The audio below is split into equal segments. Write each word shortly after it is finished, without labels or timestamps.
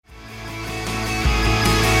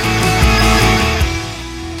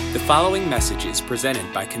following message is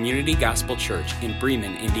presented by Community Gospel Church in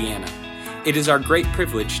Bremen, Indiana. It is our great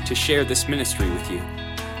privilege to share this ministry with you.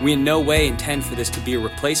 We in no way intend for this to be a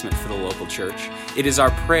replacement for the local church. It is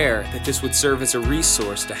our prayer that this would serve as a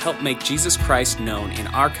resource to help make Jesus Christ known in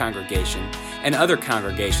our congregation and other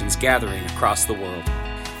congregations gathering across the world.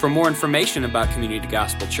 For more information about Community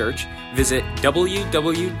Gospel Church, visit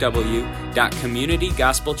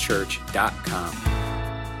www.communitygospelchurch.com.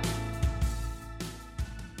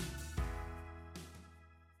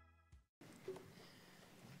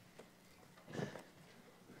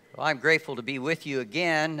 Well, I'm grateful to be with you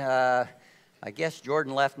again. I guess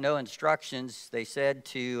Jordan left no instructions. They said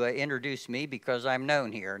to introduce me because I'm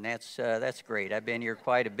known here, and that's great. I've been here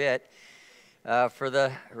quite a bit. For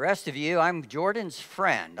the rest of you, I'm Jordan's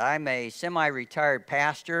friend. I'm a semi-retired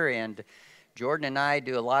pastor, and Jordan and I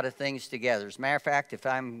do a lot of things together. As a matter of fact, if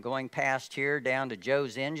I'm going past here down to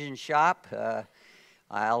Joe's Engine Shop,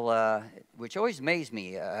 which always amazed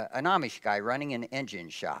me, an Amish guy running an engine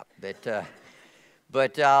shop,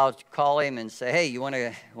 But I'll call him and say, hey, you want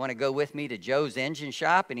to go with me to Joe's Engine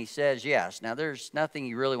Shop? And he says yes. Now, there's nothing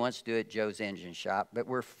he really wants to do at Joe's Engine Shop, but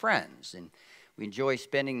we're friends, and we enjoy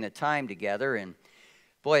spending the time together. And,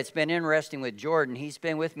 boy, it's been interesting with Jordan. He's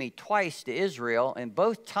been with me twice to Israel, and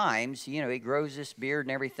both times, he grows this beard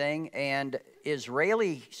and everything, and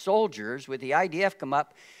Israeli soldiers with the IDF come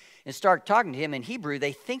up and start talking to him in Hebrew.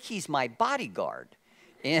 They think he's my bodyguard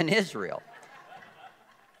in Israel.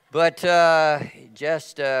 But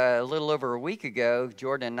just a little over a week ago,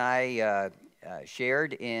 Jordan and I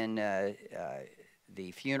shared in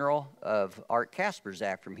the funeral of Art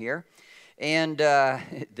Kasperzak from here. And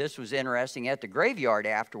this was interesting. At the graveyard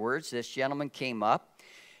afterwards, this gentleman came up,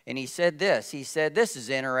 and he said this. He said, this is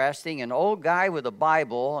interesting, an old guy with a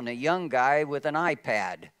Bible and a young guy with an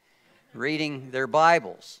iPad reading their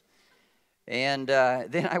Bibles. And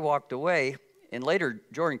then I walked away, and later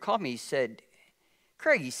Jordan called me. He said,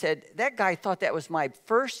 Craig, he said, that guy thought that was my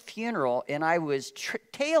first funeral, and I was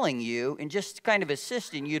tailing you and just kind of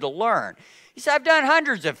assisting you to learn. He said, I've done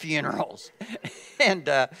hundreds of funerals. And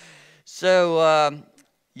it's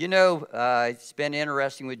been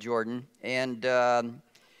interesting with Jordan. And for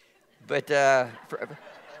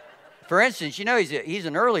instance, he's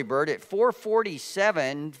an early bird. At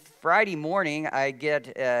 4:47 Friday morning, I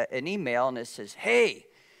get an email, and it says, hey,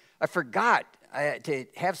 I forgot to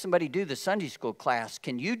have somebody do the Sunday school class.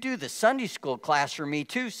 Can you do the Sunday school class for me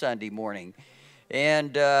too Sunday morning?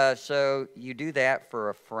 And so you do that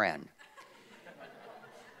for a friend.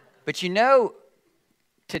 But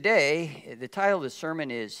today, the title of the sermon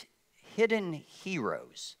is Hidden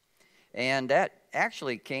Heroes. And that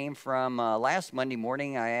actually came from last Monday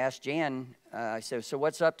morning. I asked Jan, I said, so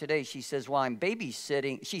what's up today? She says, well, I'm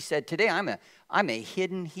babysitting. She said, today I'm a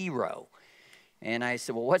hidden hero. And I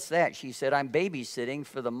said, well, what's that? She said, I'm babysitting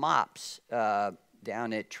for the MOPS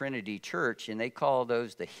down at Trinity Church, and they call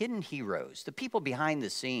those the hidden heroes, the people behind the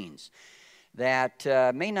scenes that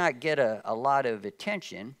may not get a lot of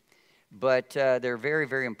attention, but they're very,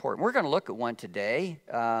 very important. We're going to look at one today.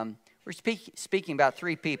 We're speaking about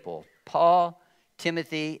three people, Paul,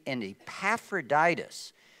 Timothy, and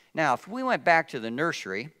Epaphroditus. Now, if we went back to the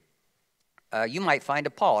nursery, you might find a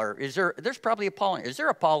Paul. Or there's probably a Paul. Is there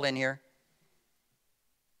a Paul in here?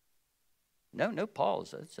 No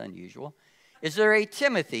Pauls. That's unusual. Is there a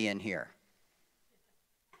Timothy in here?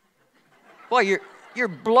 Boy, you're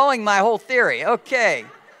blowing my whole theory. Okay.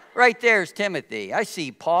 Right there's Timothy. I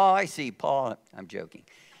see Paul. I'm joking.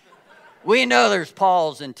 We know there's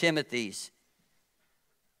Pauls and Timothys.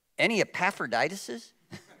 Any Epaphroditus?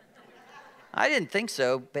 I didn't think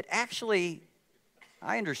so, but actually,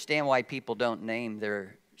 I understand why people don't name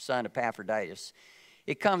their son Epaphroditus.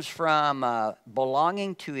 It comes from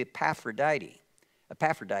belonging to Aphrodite,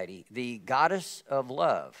 the goddess of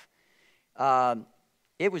love.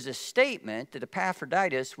 It was a statement that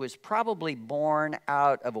Epaphroditus was probably born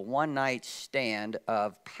out of a one-night stand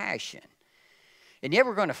of passion. And yet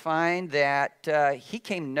we're going to find that he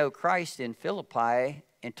came to know Christ in Philippi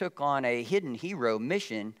and took on a hidden hero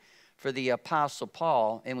mission for the Apostle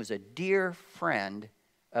Paul and was a dear friend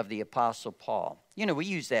of the Apostle Paul. We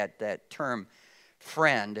use that term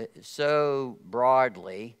friend so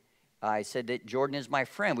broadly. I said that Jordan is my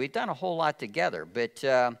friend. We've done a whole lot together, but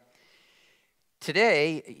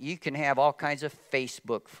today you can have all kinds of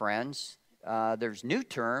Facebook friends. There's new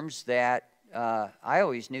terms that I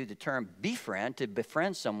always knew the term befriend, to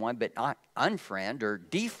befriend someone, but not unfriend or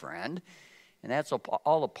defriend, and that's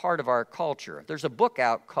all a part of our culture. There's a book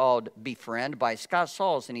out called Befriend by Scott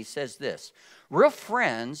Sauls, and he says this: real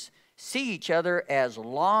friends see each other as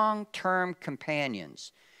long-term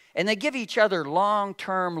companions And they give each other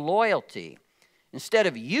long-term loyalty. Instead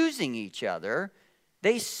of using each other,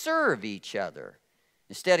 they serve each other.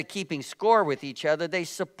 Instead of keeping score with each other, they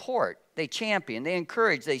support, they champion, they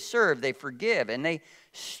encourage, they serve, they forgive, and they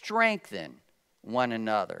strengthen one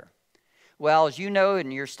another. Well, as you know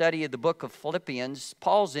in your study of the book of Philippians,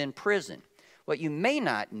 Paul's in prison. What you may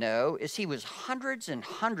not know is he was hundreds and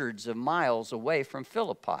hundreds of miles away from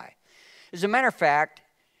Philippi. As a matter of fact,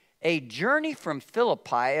 a journey from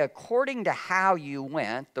Philippi, according to how you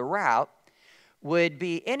went, the route, would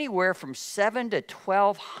be anywhere from 700 to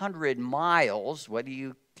 1,200 miles, whether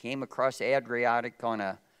you came across the Adriatic on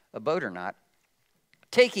a boat or not,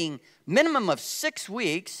 taking minimum of 6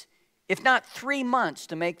 weeks, if not 3 months,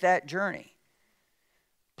 to make that journey.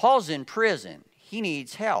 Paul's in prison. He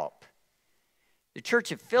needs help. The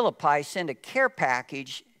church of Philippi sent a care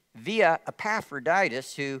package via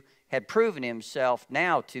Epaphroditus, who had proven himself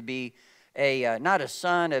now to be not a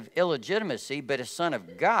son of illegitimacy, but a son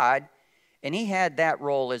of God. And he had that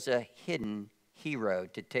role as a hidden hero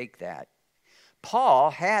to take that. Paul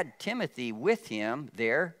had Timothy with him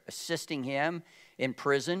there, assisting him in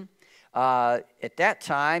prison. At that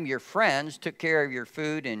time, your friends took care of your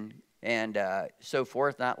food and so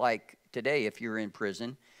forth, not like today if you're in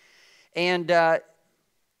prison. And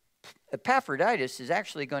Epaphroditus is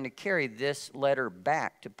actually going to carry this letter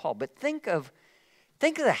back to Paul. But think of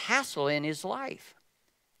the hassle in his life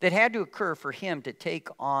that had to occur for him to take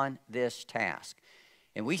on this task.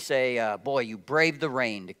 And we say, boy, you braved the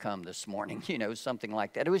rain to come this morning, something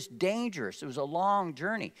like that. It was dangerous. It was a long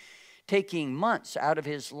journey, taking months out of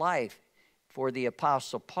his life for the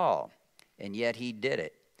Apostle Paul, and yet he did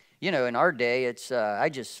it. In our day, it's I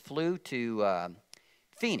just flew to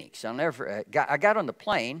Phoenix. I got on the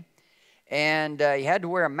plane, and you had to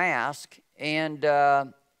wear a mask,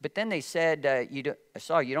 but then they said, you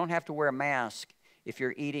don't have to wear a mask if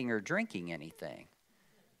you're eating or drinking anything.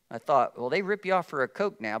 I thought, well, they rip you off for a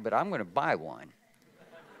Coke now, but I'm going to buy one.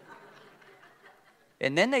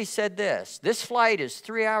 And then they said this flight is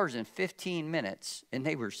 3 hours and 15 minutes, and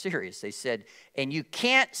they were serious. They said, and you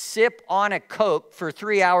can't sip on a Coke for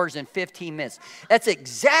 3 hours and 15 minutes. That's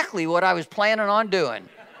exactly what I was planning on doing.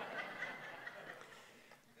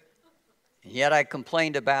 And yet I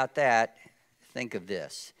complained about that. Think of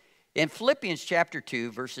this. In Philippians chapter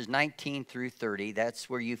 2, verses 19 through 30, that's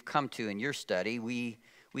where you've come to in your study, we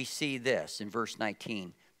see this in verse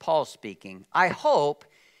 19. Paul speaking, I hope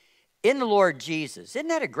in the Lord Jesus. Isn't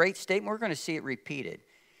that a great statement? We're going to see it repeated.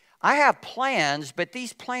 I have plans, but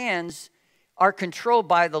these plans are controlled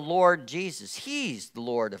by the Lord Jesus. He's the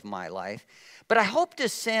Lord of my life. But I hope to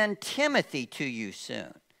send Timothy to you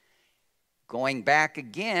soon. Going back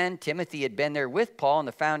again, Timothy had been there with Paul in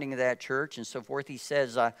the founding of that church and so forth. He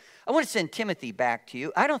says, I want to send Timothy back to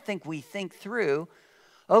you. I don't think we think through,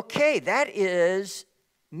 okay, that is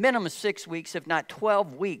minimum 6 weeks, if not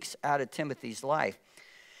 12 weeks out of Timothy's life,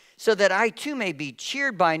 so that I too may be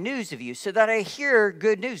cheered by news of you, so that I hear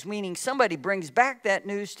good news, meaning somebody brings back that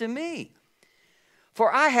news to me.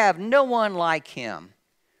 For I have no one like him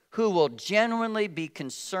who will genuinely be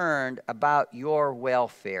concerned about your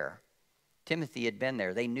welfare. Timothy had been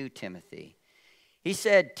there. They knew Timothy. He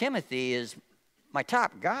said, Timothy is my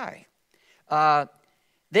top guy.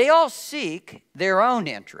 They all seek their own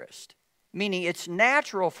interest, meaning it's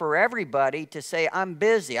natural for everybody to say, I'm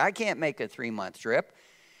busy. I can't make a 3-month trip.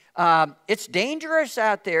 It's dangerous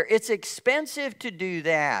out there. It's expensive to do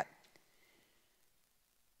that.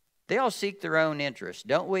 They all seek their own interest,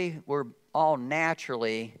 don't we? We're all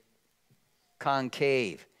naturally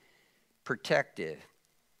concave, protective.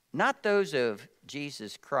 Not those of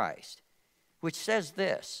Jesus Christ, which says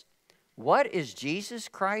this. What is Jesus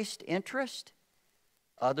Christ's interest?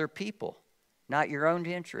 Other people, not your own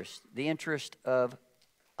interest. The interest of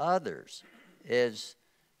others is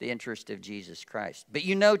the interest of Jesus Christ. But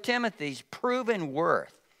you know Timothy's proven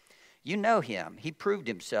worth. You know him. He proved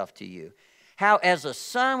himself to you. How as a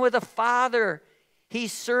son with a father, he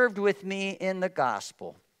served with me in the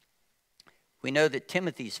gospel. We know that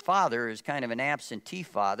Timothy's father is kind of an absentee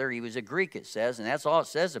father. He was a Greek, it says, and that's all it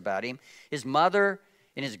says about him. His mother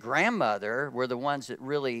and his grandmother were the ones that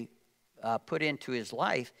really put into his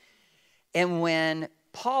life. And when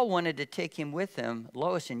Paul wanted to take him with him,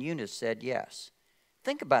 Lois and Eunice said yes.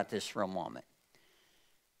 Think about this for a moment.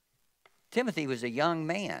 Timothy was a young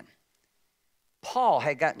man. Paul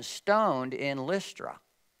had gotten stoned in Lystra.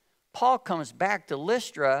 Paul comes back to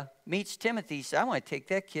Lystra, meets Timothy, says, I want to take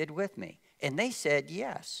that kid with me. And they said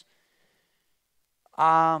yes.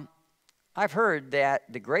 I've heard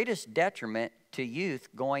that the greatest detriment to youth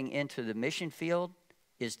going into the mission field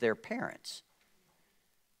is their parents.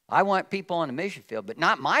 I want people on the mission field, but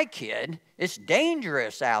not my kid. It's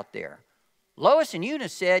dangerous out there. Lois and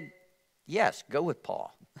Eunice said, yes, go with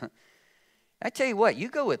Paul. I tell you what, you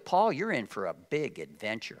go with Paul, you're in for a big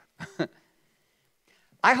adventure.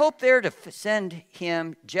 I hope there to send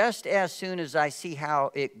him just as soon as I see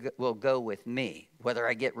how it will go with me, whether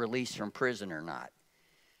I get released from prison or not,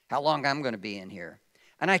 how long I'm going to be in here.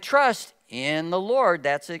 And I trust in the Lord,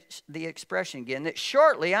 that's the expression again, that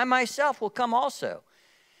shortly I myself will come also.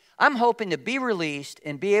 I'm hoping to be released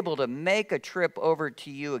and be able to make a trip over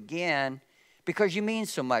to you again because you mean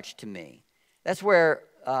so much to me. That's where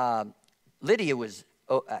Lydia was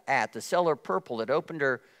at, the Cellar Purple that opened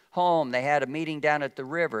her home. They had a meeting down at the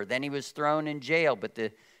river. Then he was thrown in jail, but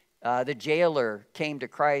the jailer came to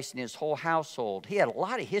Christ and his whole household. He had a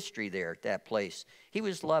lot of history there at that place. He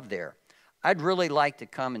was loved there. I'd really like to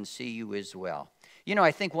come and see you as well. You know,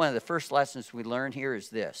 I think one of the first lessons we learn here is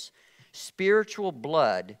this. Spiritual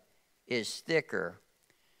blood is thicker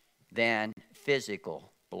than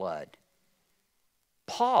physical blood.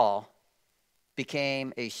 Paul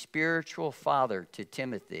became a spiritual father to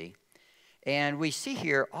Timothy. And we see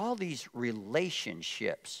here all these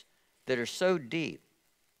relationships that are so deep.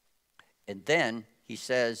 And then he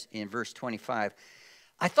says in verse 25,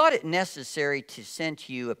 I thought it necessary to send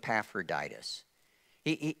to you Epaphroditus.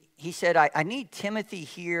 He said, I need Timothy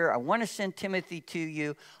here. I want to send Timothy to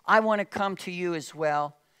you. I want to come to you as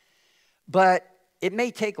well. But it may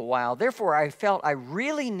take a while. Therefore, I felt I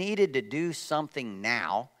really needed to do something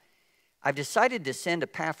now. I've decided to send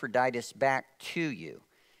Epaphroditus back to you.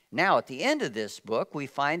 Now, at the end of this book, we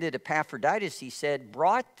find that Epaphroditus, he said,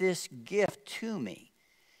 brought this gift to me.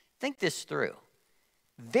 Think this through.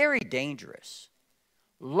 Very dangerous.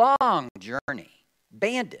 Long journey.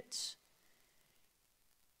 Bandits.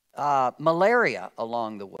 Malaria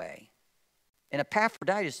along the way. And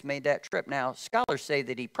Epaphroditus made that trip. Now, scholars say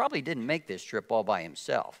that he probably didn't make this trip all by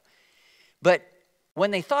himself. But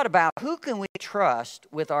when they thought about who can we trust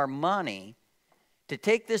with our money to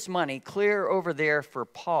take this money clear over there for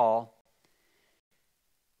Paul,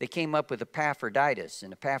 they came up with Epaphroditus.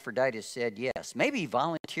 And Epaphroditus said yes. Maybe he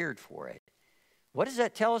volunteered for it. What does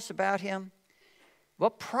that tell us about him?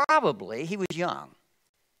 Well, probably he was young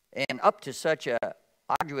and up to such a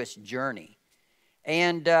arduous journey.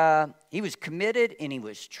 And he was committed and he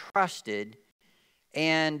was trusted.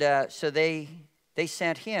 And so they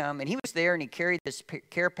sent him. And he was there and he carried this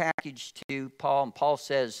care package to Paul. And Paul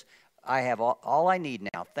says, I have all I need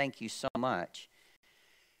now. Thank you so much.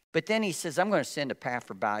 But then he says, I'm going to send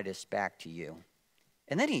Epaphroditus back to you.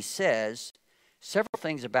 And then he says several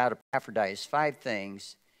things about Epaphroditus, 5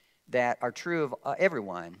 things that are true of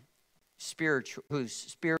everyone whose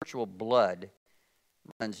spiritual blood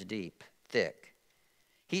runs deep, thick.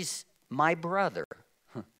 He's my brother.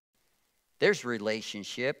 There's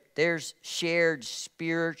relationship. There's shared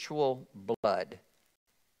spiritual blood.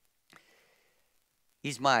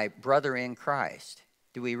 He's my brother in Christ.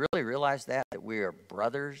 Do we really realize that we are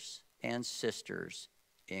brothers and sisters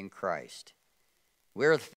in Christ?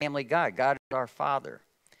 We're the family God. God is our Father.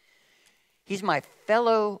 He's my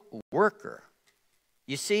fellow worker.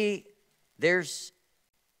 You see, there's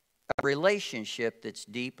a relationship that's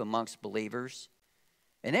deep amongst believers,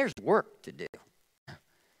 and there's work to do.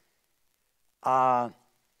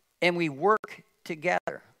 And we work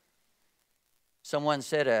together. Someone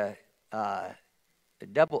said a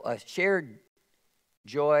shared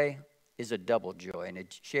joy is a double joy, and a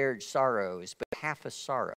shared sorrow is but half a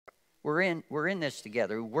sorrow. We're in this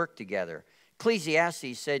together. We work together.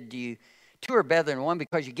 Ecclesiastes said, two are better than one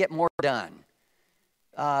because you get more done.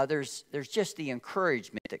 There's just the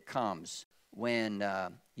encouragement that comes when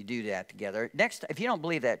you do that together. Next, if you don't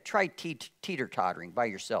believe that, try teeter-tottering by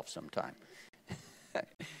yourself sometime.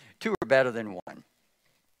 2 are better than 1.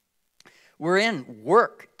 We're in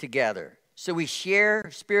work together. So we share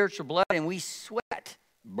spiritual blood and we sweat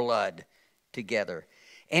blood together.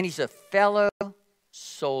 And he's a fellow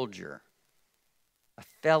soldier. A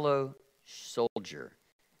fellow soldier.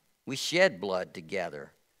 We shed blood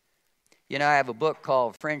together. You know, I have a book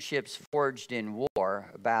called Friendships Forged in War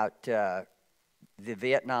about the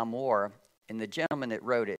Vietnam War. And the gentleman that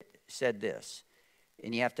wrote it said this.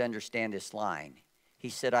 And you have to understand this line. He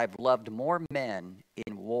said, I've loved more men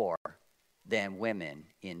in war than women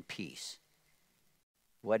in peace.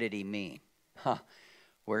 What did he mean?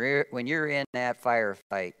 When you're in that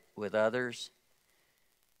firefight with others,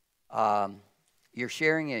 you're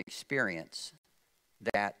sharing an experience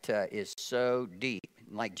that is so deep.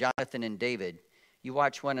 Like Jonathan and David, you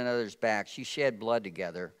watch one another's backs, you shed blood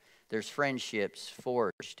together. There's friendships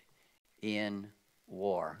forged in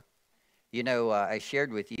war. You know, I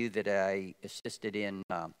shared with you that I assisted in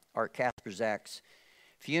Art Kasperzak's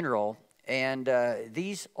funeral, and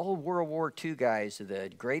these old World War II guys, the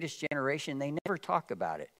greatest generation, they never talk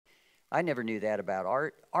about it. I never knew that about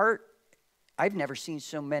Art. Art, I've never seen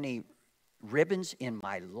so many ribbons in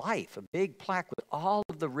my life, a big plaque with all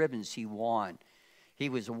of the ribbons he won. He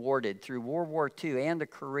was awarded through World War II and the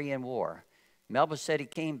Korean War. Melba said he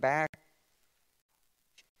came back.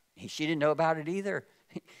 She didn't know about it either.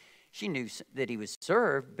 She knew that he was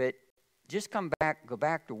served, but just come back, go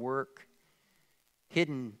back to work.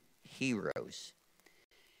 Hidden heroes.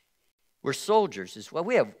 We're soldiers as well.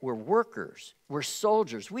 We're workers. We're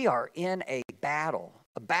soldiers. We are in a battle,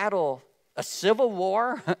 a civil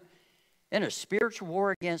war, and a spiritual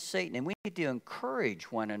war against Satan. And we need to encourage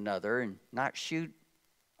one another and not shoot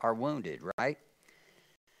our wounded, right?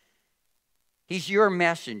 He's your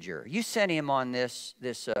messenger. You sent him on this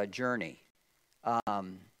journey.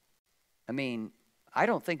 I mean, I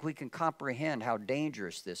don't think we can comprehend how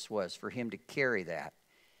dangerous this was for him to carry that.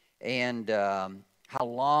 And how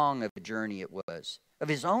long of a journey it was. Of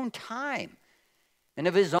his own time. And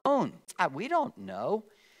of his own. We don't know.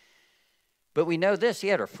 But we know this. He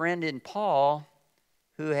had a friend in Paul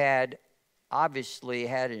who had obviously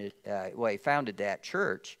he founded that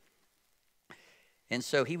church. And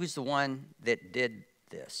so he was the one that did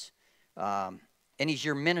this. And he's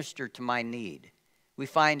your minister to my need. We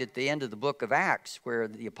find at the end of the book of Acts where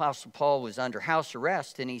the Apostle Paul was under house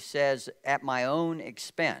arrest, and he says, at my own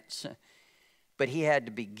expense. But he had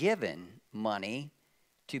to be given money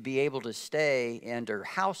to be able to stay under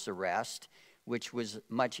house arrest, which was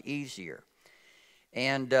much easier.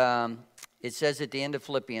 And it says at the end of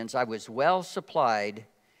Philippians, I was well supplied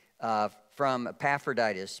from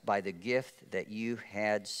Epaphroditus by the gift that you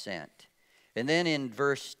had sent. And then in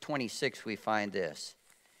verse 26 we find this.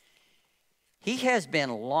 He has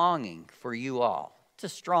been longing for you all. It's a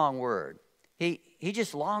strong word. He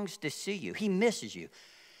just longs to see you. He misses you.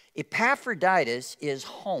 Epaphroditus is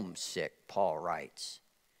homesick, Paul writes.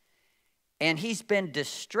 And he's been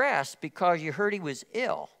distressed because you heard he was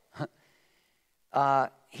ill.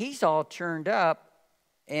 He's all turned up,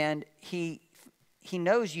 and he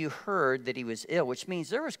knows you heard that he was ill, which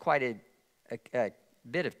means there was quite a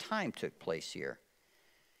bit of time took place here.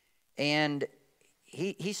 And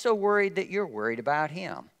he's so worried that you're worried about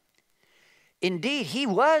him. Indeed, he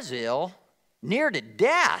was ill, near to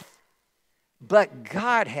death. But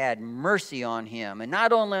God had mercy on him, and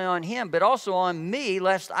not only on him, but also on me,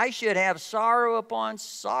 lest I should have sorrow upon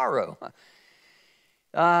sorrow.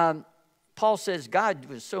 Paul says God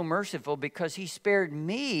was so merciful because he spared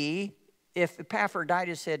me if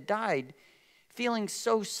Epaphroditus had died, feeling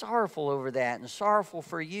so sorrowful over that and sorrowful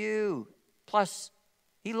for you. Plus,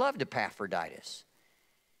 he loved Epaphroditus.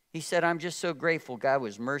 He said, I'm just so grateful God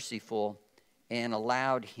was merciful and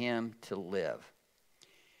allowed him to live.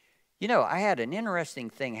 You know, I had an interesting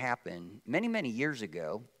thing happen many, many years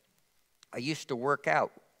ago. I used to work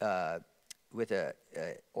out with an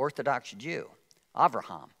Orthodox Jew,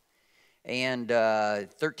 Avraham. And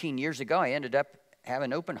 13 years ago, I ended up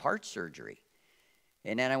having open heart surgery.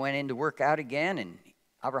 And then I went in to work out again, and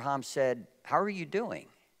Avraham said, how are you doing?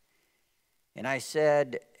 And I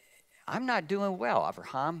said, I'm not doing well,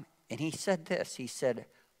 Avraham. And he said this. He said,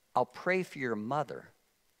 I'll pray for your mother.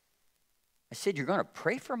 I said, you're going to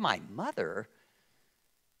pray for my mother?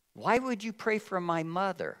 Why would you pray for my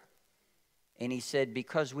mother? And he said,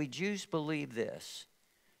 because we Jews believe this.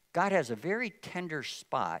 God has a very tender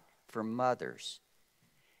spot for mothers.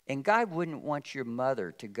 And God wouldn't want your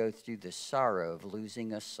mother to go through the sorrow of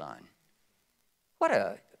losing a son. What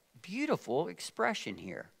a beautiful expression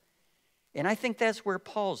here. And I think that's where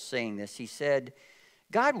Paul's saying this. He said,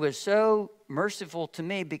 God was so merciful to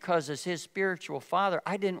me because as his spiritual father,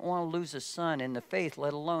 I didn't want to lose a son in the faith,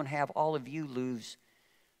 let alone have all of you lose,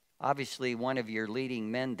 obviously, one of your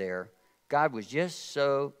leading men there. God was just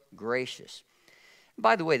so gracious.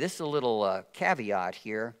 By the way, this is a little caveat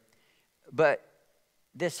here, but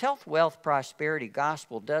this health, wealth, prosperity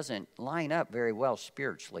gospel doesn't line up very well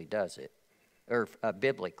spiritually, does it? Or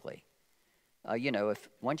biblically. You know, if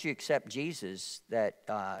once you accept Jesus, that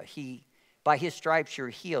by his stripes you're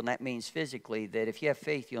healed, and that means physically that if you have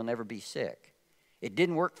faith, you'll never be sick. It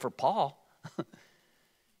didn't work for Paul.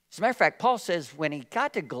 As a matter of fact, Paul says when he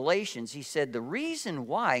got to Galatians, he said the reason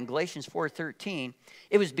why, in Galatians 4:13,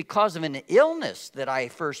 it was because of an illness that I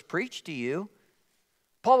first preached to you.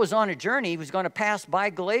 Paul was on a journey. He was going to pass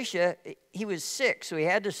by Galatia. He was sick, so he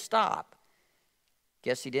had to stop.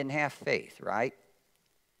 Guess he didn't have faith, right?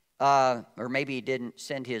 Or maybe he didn't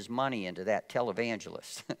send his money into that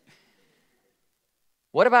televangelist.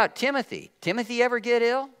 What about Timothy? Timothy ever get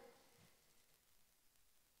ill?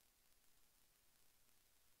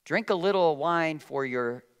 Drink a little wine for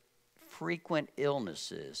your frequent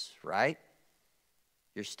illnesses, right?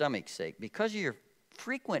 Your stomach's sake. Because of your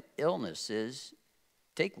frequent illnesses,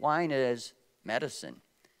 take wine as medicine.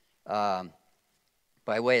 By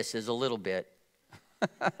the way, it says a little bit.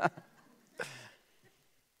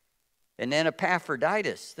 And then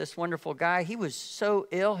Epaphroditus, this wonderful guy, he was so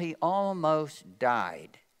ill he almost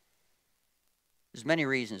died. There's many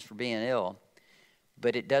reasons for being ill,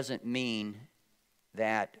 but it doesn't mean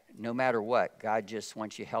that no matter what, God just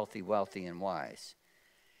wants you healthy, wealthy, and wise.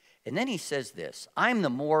 And then he says this, I'm the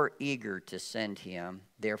more eager to send him,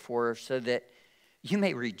 therefore, so that you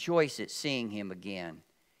may rejoice at seeing him again,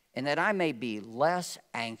 and that I may be less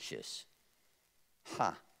anxious.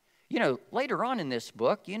 You know, later on in this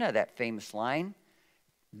book, you know that famous line,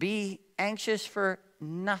 be anxious for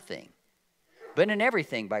nothing, but in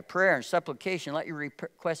everything, by prayer and supplication, let your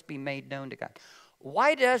requests be made known to God.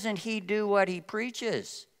 Why doesn't he do what he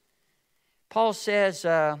preaches? Paul says,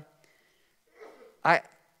 I'm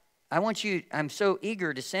so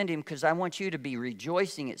eager to send him because I want you to be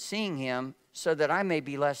rejoicing at seeing him so that I may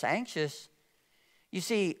be less anxious. You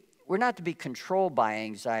see, we're not to be controlled by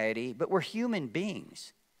anxiety, but we're human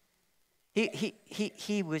beings.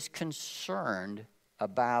 He was concerned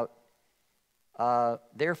about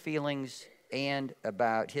their feelings and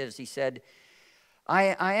about his. He said,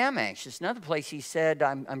 I am anxious. Another place he said,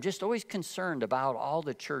 I'm just always concerned about all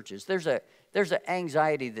the churches. There's an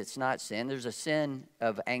anxiety that's not sin. There's a sin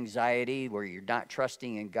of anxiety where you're not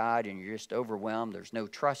trusting in God and you're just overwhelmed. There's no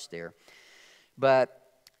trust there. But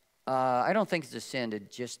I don't think it's a sin to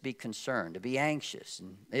just be concerned, to be anxious.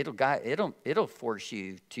 And it'll force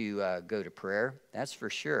you to go to prayer. That's for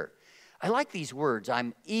sure. I like these words.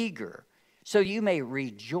 I'm eager, so you may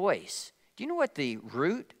rejoice. Do you know what the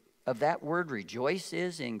root of that word rejoice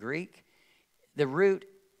is in Greek? The root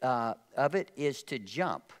of it is to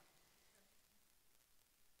jump.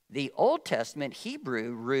 The Old Testament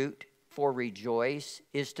Hebrew root for rejoice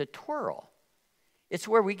is to twirl. It's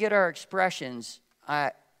where we get our expressions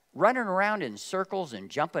running around in circles and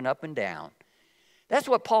jumping up and down. That's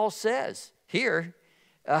what Paul says here.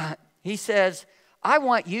 He says, I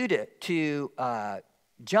want you to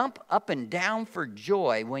jump up and down for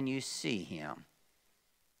joy when you see him.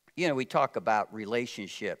 You know, we talk about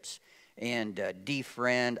relationships and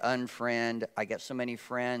defriend, unfriend. I got so many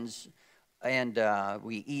friends, and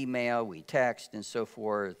we email, we text, and so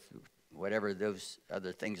forth. Whatever those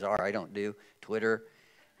other things are, I don't do. Twitter,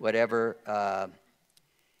 whatever.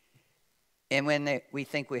 And when we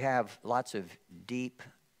think we have lots of deep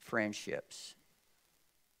friendships,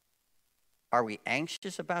 are we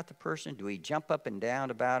anxious about the person? Do we jump up and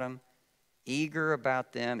down about them? Eager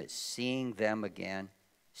about them? It's seeing them again.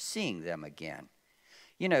 Seeing them again.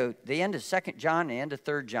 You know, the end of 2 John and the end of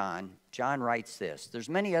 3 John, John writes this. There's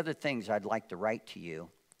many other things I'd like to write to you.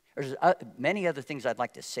 There's many other things I'd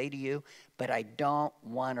like to say to you, but I don't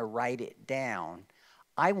want to write it down.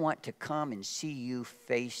 I want to come and see you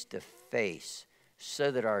face to face so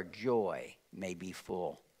that our joy may be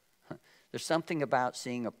full. There's something about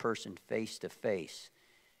seeing a person face to face.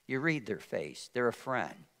 You read their face. They're a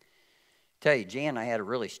friend. Tell you, Jan and I had a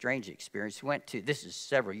really strange experience. This is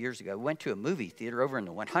several years ago, we went to a movie theater over in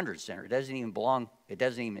the 100 Center. It doesn't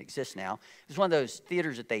even exist now. It was one of those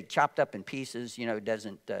theaters that they chopped up in pieces,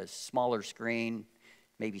 smaller screen,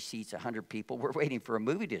 maybe seats 100 people. We're waiting for a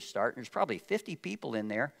movie to start, and there's probably 50 people in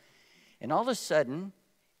there. And all of a sudden,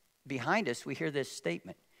 behind us, we hear this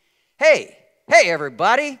statement. Hey,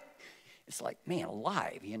 everybody. It's like, man,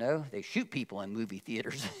 alive, They shoot people in movie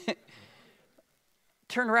theaters.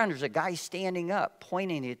 Turn around, there's a guy standing up,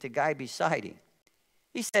 pointing at the guy beside him.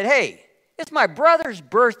 He said, hey, it's my brother's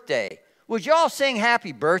birthday. Would you all sing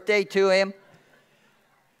happy birthday to him?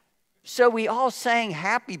 So we all sang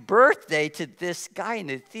happy birthday to this guy in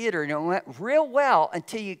the theater, and it went real well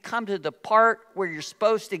until you come to the part where you're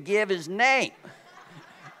supposed to give his name.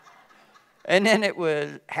 And then it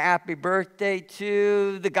was happy birthday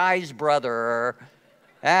to the guy's brother.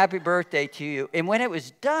 Happy birthday to you. And when it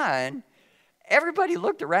was done, everybody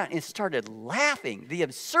looked around and started laughing, the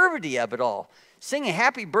absurdity of it all. Singing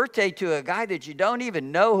happy birthday to a guy that you don't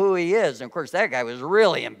even know who he is. And of course, that guy was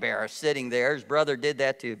really embarrassed sitting there. His brother did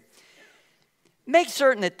that too. Make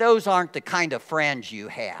certain that those aren't the kind of friends you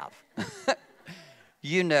have.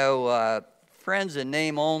 Friends in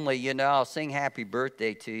name only, I'll sing happy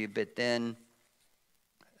birthday to you, but then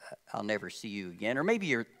I'll never see you again. Or maybe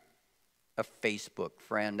you're a Facebook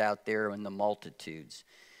friend out there in the multitudes.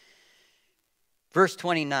 Verse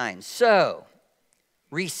 29, so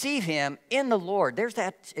receive him in the Lord. There's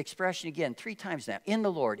that expression again 3 times now. In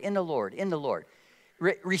the Lord, in the Lord, in the Lord.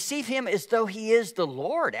 receive him as though he is the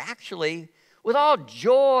Lord, actually, with all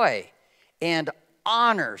joy, and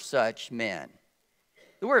honor such men.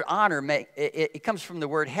 The word honor, it comes from the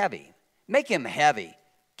word heavy. Make him heavy.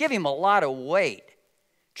 Give him a lot of weight.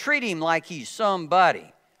 Treat him like he's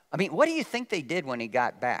somebody. I mean, what do you think they did when he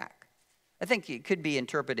got back? I think it could be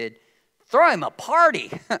interpreted, throw him a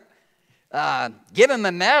party. Give him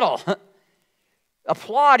a medal.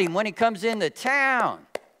 Applaud him when he comes into town.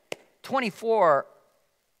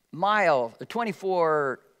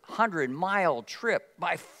 2,400-mile trip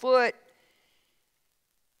by foot.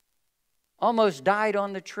 Almost died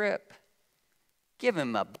on the trip. Give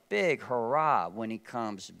him a big hurrah when he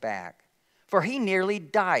comes back. For he nearly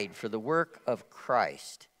died for the work of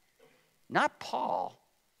Christ. Not Paul,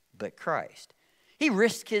 but Christ. He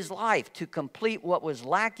risked his life to complete what was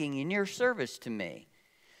lacking in your service to me.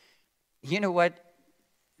 You know what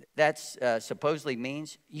that supposedly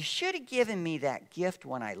means? You should have given me that gift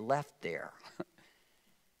when I left there.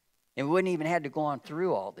 And we wouldn't even had to go on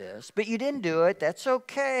through all this. But you didn't do it. That's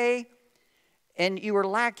okay. And you were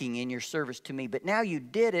lacking in your service to me. But now you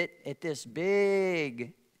did it at this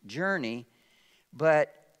big journey.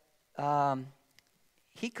 But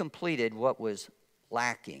he completed what was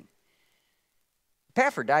lacking.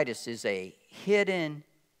 Epaphroditus is a hidden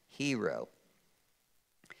hero.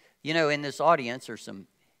 You know, in this audience are some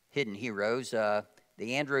hidden heroes. The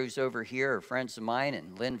Andrews over here are friends of mine,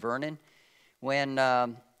 and Lynn Vernon. When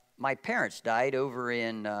my parents died over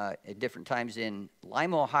in at different times in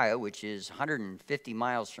Lima, Ohio, which is 150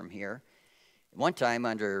 miles from here. One time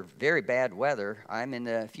under very bad weather, I'm in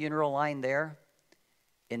the funeral line there,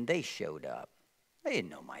 and they showed up. They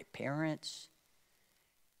didn't know my parents.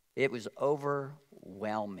 It was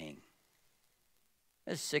overwhelming.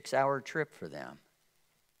 It was a 6-hour trip for them.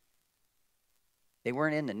 They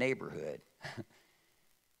weren't in the neighborhood.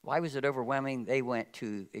 Why was it overwhelming? They went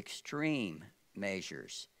to extreme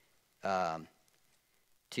measures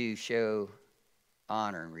to show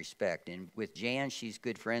honor and respect. And with Jan, she's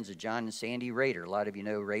good friends of John and Sandy Rader. A lot of you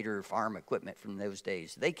know Rader Farm Equipment from those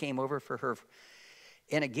days. They came over for her.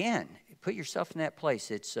 And again, put yourself in that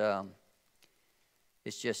place. It's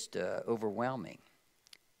just overwhelming.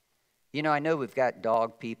 You know, I know we've got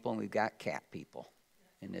dog people and we've got cat people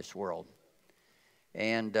in this world.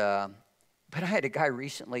 And but I had a guy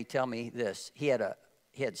recently tell me this. He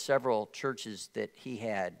had several churches that he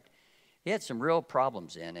had some real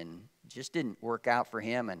problems in, and just didn't work out for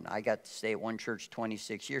him. And I got to stay at one church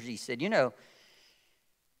 26 years. He said, you know,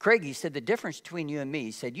 Craig, he said, the difference between you and me,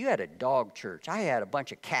 he said, you had a dog church. I had a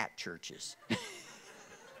bunch of cat churches.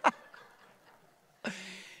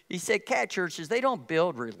 He said, cat churches, they don't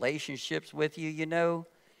build relationships with you, you know.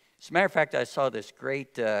 As a matter of fact, I saw this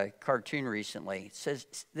great cartoon recently. It says,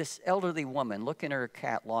 this elderly woman looking at her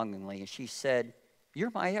cat longingly, and she said,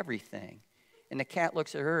 you're my everything. And the cat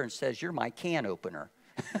looks at her and says, you're my can opener.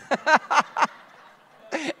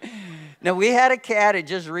 Now, we had a cat, and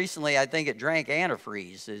just recently, I think it drank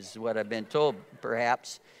antifreeze, is what I've been told,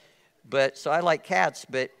 perhaps. But so I like cats,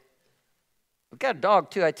 but we've got a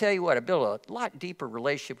dog, too. I tell you what, I built a lot deeper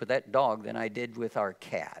relationship with that dog than I did with our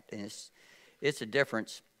cat. And it's a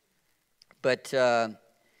difference. But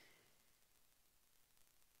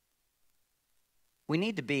we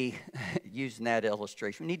need to be, using that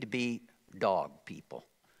illustration, we need to be dog people.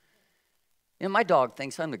 You know, my dog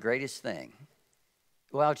thinks I'm the greatest thing.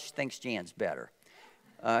 Well, she thinks Jan's better.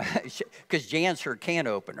 Because Jan's her can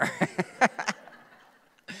opener.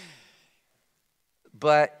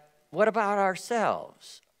 But what about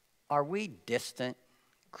ourselves? Are we distant,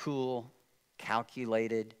 cool,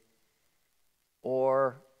 calculated,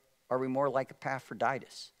 or are we more like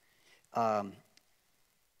Epaphroditus? I'll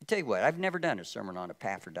tell you what, I've never done a sermon on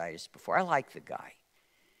Epaphroditus before. I like the guy.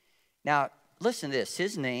 Now, listen to this.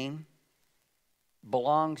 His name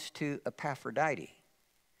belongs to Epaphroditus.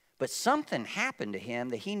 But something happened to him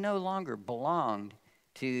that he no longer belonged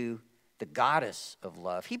to the goddess of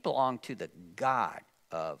love. He belonged to the God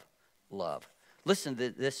of love. Listen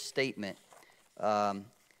to this statement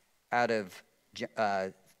out of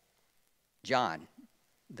John,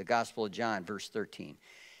 the Gospel of John, verse 13.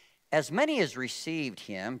 As many as received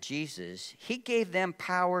him, Jesus, he gave them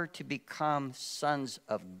power to become sons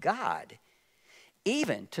of God,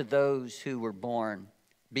 even to those who were born,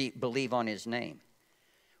 believe on his name,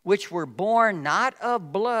 which were born not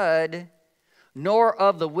of blood, nor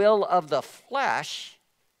of the will of the flesh,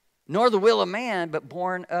 nor the will of man, but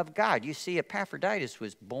born of God. You see, Epaphroditus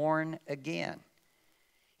was born again.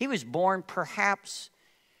 He was born perhaps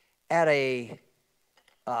at a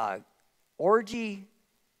orgy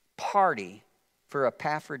party for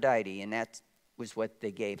Epaphroditus, and that was what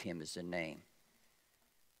they gave him as a name.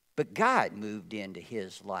 But God moved into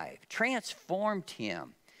his life, transformed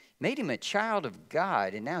him, made him a child of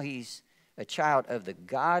God, and now he's a child of the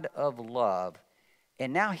God of love.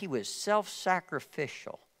 And now he was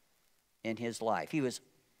self-sacrificial in his life. He was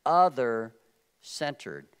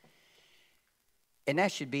other-centered. And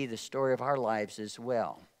that should be the story of our lives as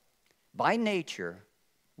well. By nature,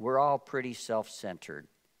 we're all pretty self-centered.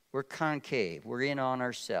 We're concave. We're in on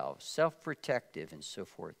ourselves, self-protective, and so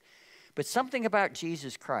forth. But something about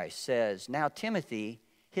Jesus Christ says, now Timothy,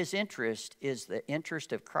 his interest is the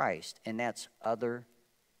interest of Christ, and that's other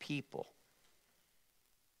people.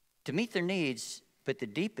 To meet their needs, but the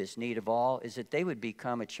deepest need of all is that they would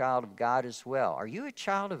become a child of God as well. Are you a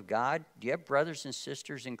child of God? Do you have brothers and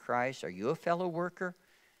sisters in Christ? Are you a fellow worker?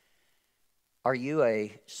 Are you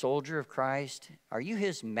a soldier of Christ? Are you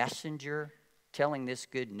his messenger telling this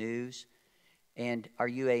good news? And are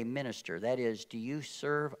you a minister? That is, do you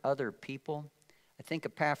serve other people? I think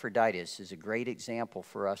Epaphroditus is a great example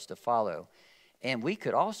for us to follow. And we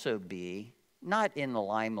could also be, not in the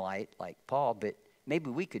limelight like Paul, but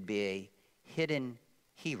maybe we could be a hidden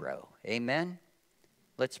hero. Amen?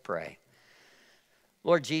 Let's pray.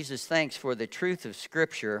 Lord Jesus, thanks for the truth of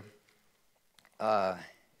Scripture.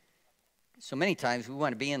 So many times we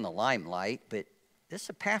want to be in the limelight, but this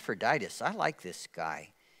Epaphroditus, I like this guy.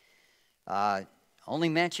 Only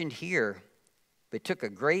mentioned here, but took a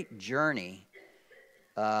great journey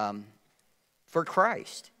for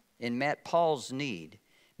Christ and met Paul's need.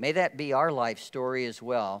 May that be our life story as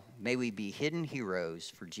well. May we be hidden heroes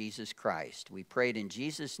for Jesus Christ. We prayed in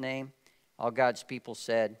Jesus' name. All God's people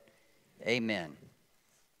said, amen.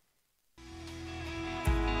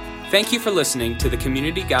 Thank you for listening to the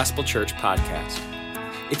Community Gospel Church podcast.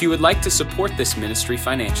 If you would like to support this ministry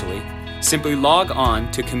financially, simply log on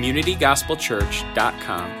to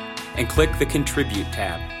communitygospelchurch.com and click the Contribute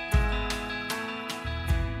tab.